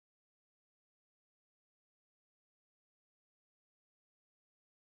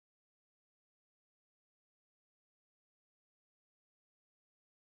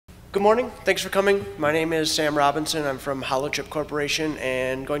Good morning. Thanks for coming. My name is Sam Robinson. I'm from Holochip Corporation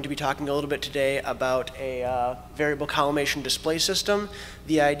and going to be talking a little bit today about a variable collimation display system.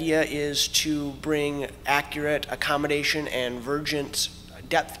 The idea is to bring accurate accommodation and vergence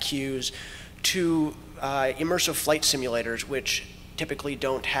depth cues to immersive flight simulators, which typically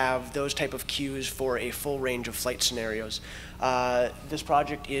don't have those type of cues for a full range of flight scenarios. This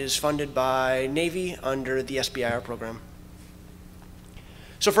project is funded by Navy under the Spie program.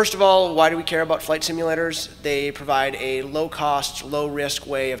 So first of all, why do we care about flight simulators? They provide a low-cost, low-risk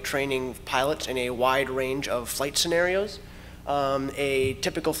way of training pilots in a wide range of flight scenarios. A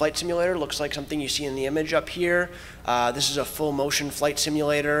typical flight simulator looks like something you see in the image up here. This is a full-motion flight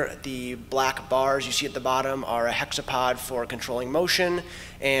simulator. The black bars you see at the bottom are a hexapod for controlling motion,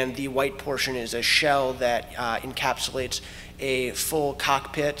 and the white portion is a shell that encapsulates a full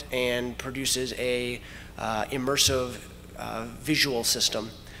cockpit and produces a immersive visual system.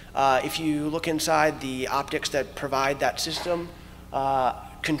 If you look inside, the optics that provide that system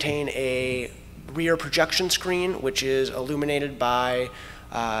contain a rear projection screen, which is illuminated by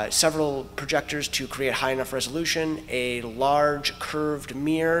several projectors to create high enough resolution, a large curved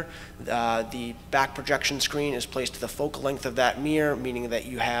mirror. The back projection screen is placed to the focal length of that mirror, meaning that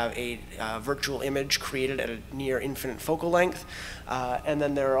you have a virtual image created at a near infinite focal length. And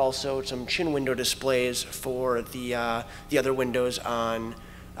then there are also some chin window displays for the other windows on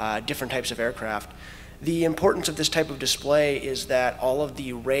different types of aircraft. The importance of this type of display is that all of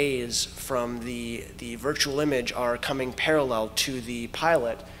the rays from the virtual image are coming parallel to the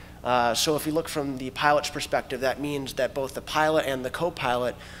pilot. So if we look from the pilot's perspective, that means that both the pilot and the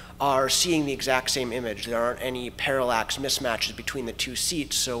co-pilot are seeing the exact same image. There aren't any parallax mismatches between the two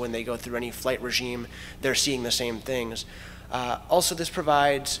seats, so when they go through any flight regime, they're seeing the same things. Also, this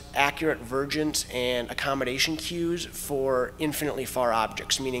provides accurate vergence and accommodation cues for infinitely far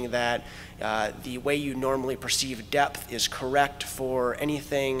objects, meaning that the way you normally perceive depth is correct for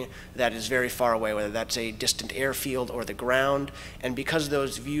anything that is very far away, whether that's a distant airfield or the ground. And because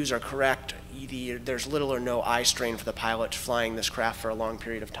those views are correct, there's little or no eye strain for the pilot flying this craft for a long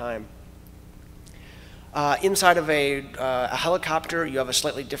period of time. Inside of a helicopter, you have a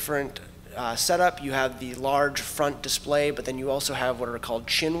slightly different setup. You have the large front display, but then you also have what are called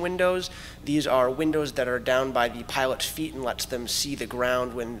chin windows. These are windows that are down by the pilot's feet and lets them see the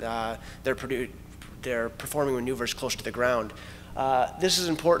ground when they're performing maneuvers close to the ground. This is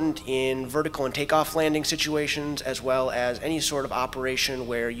important in vertical and takeoff landing situations, as well as any sort of operation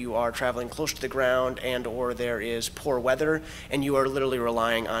where you are traveling close to the ground and or there is poor weather and you are literally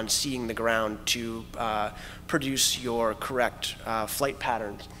relying on seeing the ground to produce your correct flight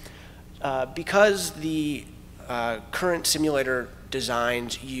patterns. Because the current simulator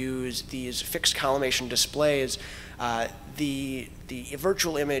designs use these fixed collimation displays, the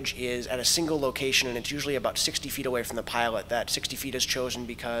virtual image is at a single location and it's usually about 60 feet away from the pilot. That 60 feet is chosen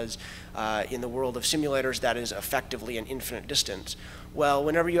because in the world of simulators that is effectively an infinite distance. Well,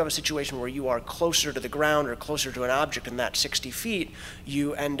 whenever you have a situation where you are closer to the ground or closer to an object than that 60 feet,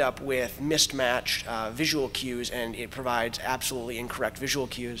 you end up with mismatched visual cues, and it provides absolutely incorrect visual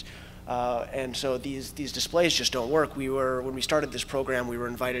cues. And so these displays just don't work. When we started this program, we were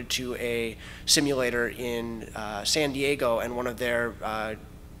invited to a simulator in San Diego, and one of their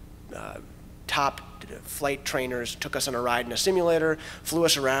top flight trainers took us on a ride in a simulator, flew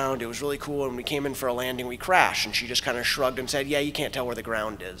us around. It was really cool. And we came in for a landing, we crashed, and she just kind of shrugged and said, "Yeah, you can't tell where the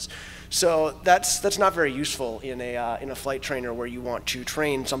ground is." So that's not very useful in a flight trainer where you want to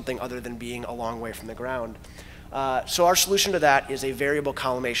train something other than being a long way from the ground. So our solution to that is a variable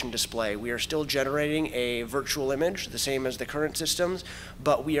collimation display. We are still generating a virtual image, the same as the current systems,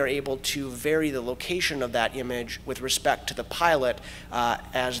 but we are able to vary the location of that image with respect to the pilot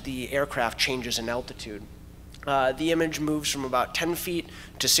as the aircraft changes in altitude. The image moves from about 10 feet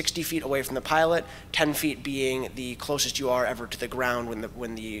to 60 feet away from the pilot, 10 feet being the closest you are ever to the ground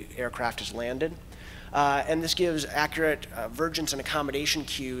when the aircraft is landed. And this gives accurate vergence and accommodation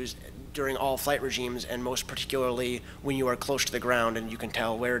cues during all flight regimes, and most particularly when you are close to the ground and you can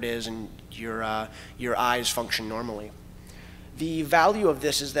tell where it is and your eyes function normally. The value of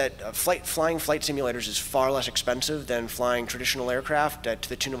this is that flying flight simulators is far less expensive than flying traditional aircraft, to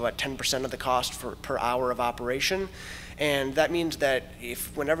the tune of about 10% of the cost per hour of operation. And that means that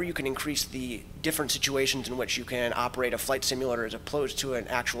whenever you can increase the different situations in which you can operate a flight simulator as opposed to an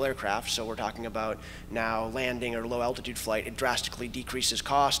actual aircraft, so we're talking about now landing or low altitude flight, it drastically decreases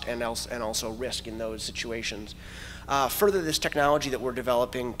cost and also risk in those situations. Further, this technology that we're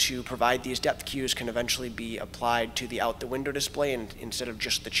developing to provide these depth cues can eventually be applied to the out-the-window display instead of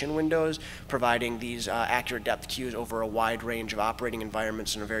just the chin windows, providing these accurate depth cues over a wide range of operating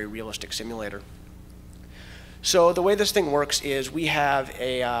environments in a very realistic simulator. So the way this thing works is we have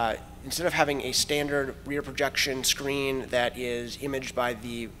instead of having a standard rear projection screen that is imaged by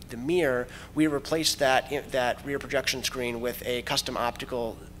the mirror, we replace that rear projection screen with a custom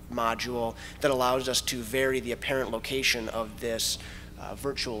optical module that allows us to vary the apparent location of this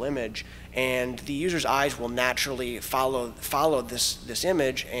virtual image, and the user's eyes will naturally follow this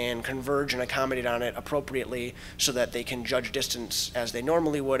image and converge and accommodate on it appropriately so that they can judge distance as they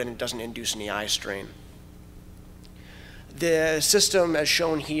normally would and it doesn't induce any eye strain. The system as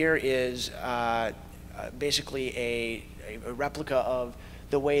shown here is basically a replica of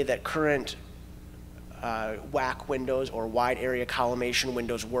the way that current WAC windows or wide area collimation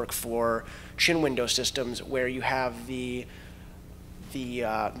windows work for chin window systems, where you have the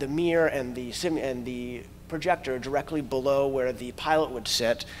mirror and the projector directly below where the pilot would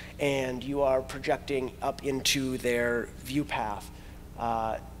sit, and you are projecting up into their view path.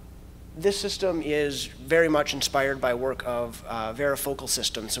 This system is very much inspired by work of varifocal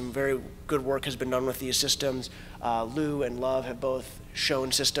systems. Some very good work has been done with these systems. Lou and Love have both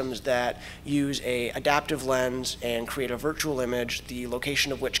shown systems that use an adaptive lens and create a virtual image, the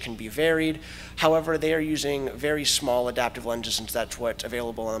location of which can be varied. However, they are using very small adaptive lenses since that's what's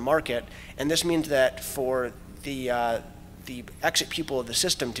available on the market. And this means that for the exit pupil of the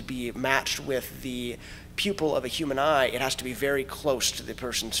system to be matched with the pupil of a human eye, it has to be very close to the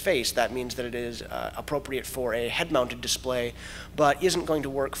person's face. That means that it is appropriate for a head-mounted display, but isn't going to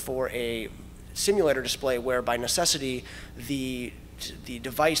work for a simulator display where by necessity the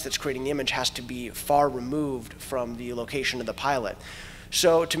device that's creating the image has to be far removed from the location of the pilot.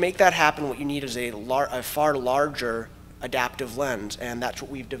 So to make that happen, what you need is a far larger adaptive lens, and that's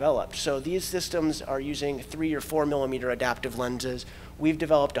what we've developed. So these systems are using 3 or 4 millimeter adaptive lenses. We've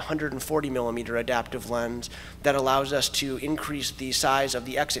developed a 140 millimeter adaptive lens that allows us to increase the size of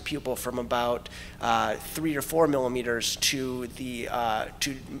the exit pupil from about 3 or 4 millimeters to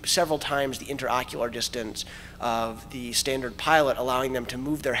several times the interocular distance of the standard pilot, allowing them to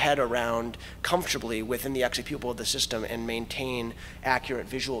move their head around comfortably within the exit pupil of the system and maintain accurate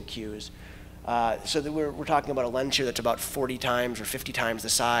visual cues. So that we're talking about a lens here that's about 40 times or 50 times the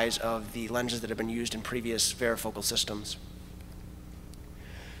size of the lenses that have been used in previous varifocal systems.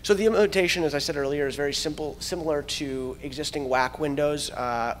 So the implementation, as I said earlier, is very simple, similar to existing WAC windows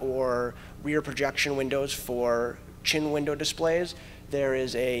or rear projection windows for chin window displays. There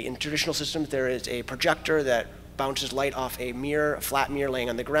is in traditional systems, there is a projector that bounces light off a mirror, a flat mirror laying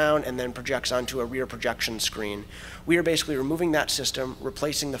on the ground, and then projects onto a rear projection screen. We are basically removing that system,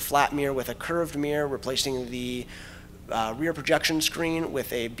 replacing the flat mirror with a curved mirror, replacing the rear projection screen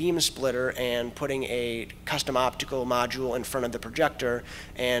with a beam splitter, and putting a custom optical module in front of the projector.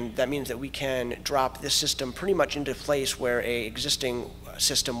 And that means that we can drop this system pretty much into place where an existing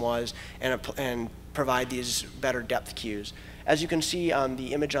system was and provide these better depth cues. As you can see on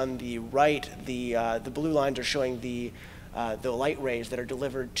the image on the right, the blue lines are showing the light rays that are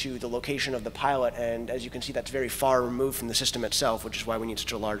delivered to the location of the pilot, and as you can see, that's very far removed from the system itself, which is why we need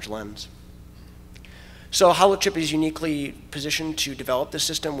such a large lens. So Holochip is uniquely positioned to develop this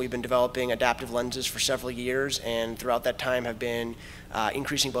system. We've been developing adaptive lenses for several years, and throughout that time have been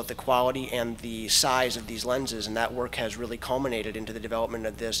increasing both the quality and the size of these lenses, and that work has really culminated into the development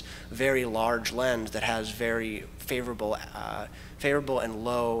of this very large lens that has very favorable and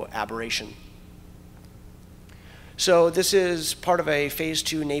low aberration. So this is part of a phase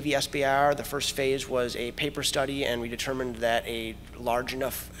 2 Navy SBIR. The first phase was a paper study, and we determined that a large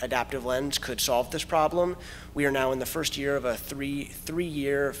enough adaptive lens could solve this problem. We are now in the first year of a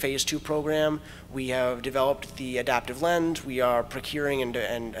three-year phase 2 program. We have developed the adaptive lens. We are procuring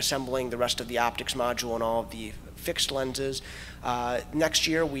and assembling the rest of the optics module and all of the fixed lenses. Next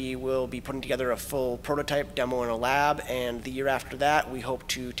year we will be putting together a full prototype demo in a lab, and the year after that we hope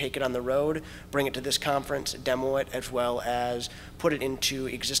to take it on the road, bring it to this conference, demo it, as well as put it into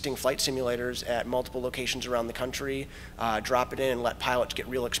existing flight simulators at multiple locations around the country, drop it in and let pilots get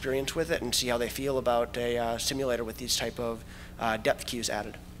real experience with it and see how they feel about a simulator with these type of depth cues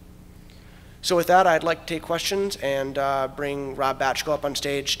added. So with that, I'd like to take questions and bring Rob Batchko up on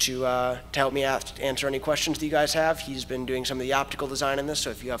stage to help me answer any questions that you guys have. He's been doing some of the optical design in this,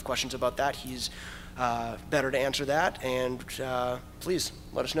 so if you have questions about that, he's better to answer that. And please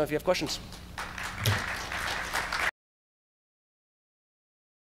let us know if you have questions.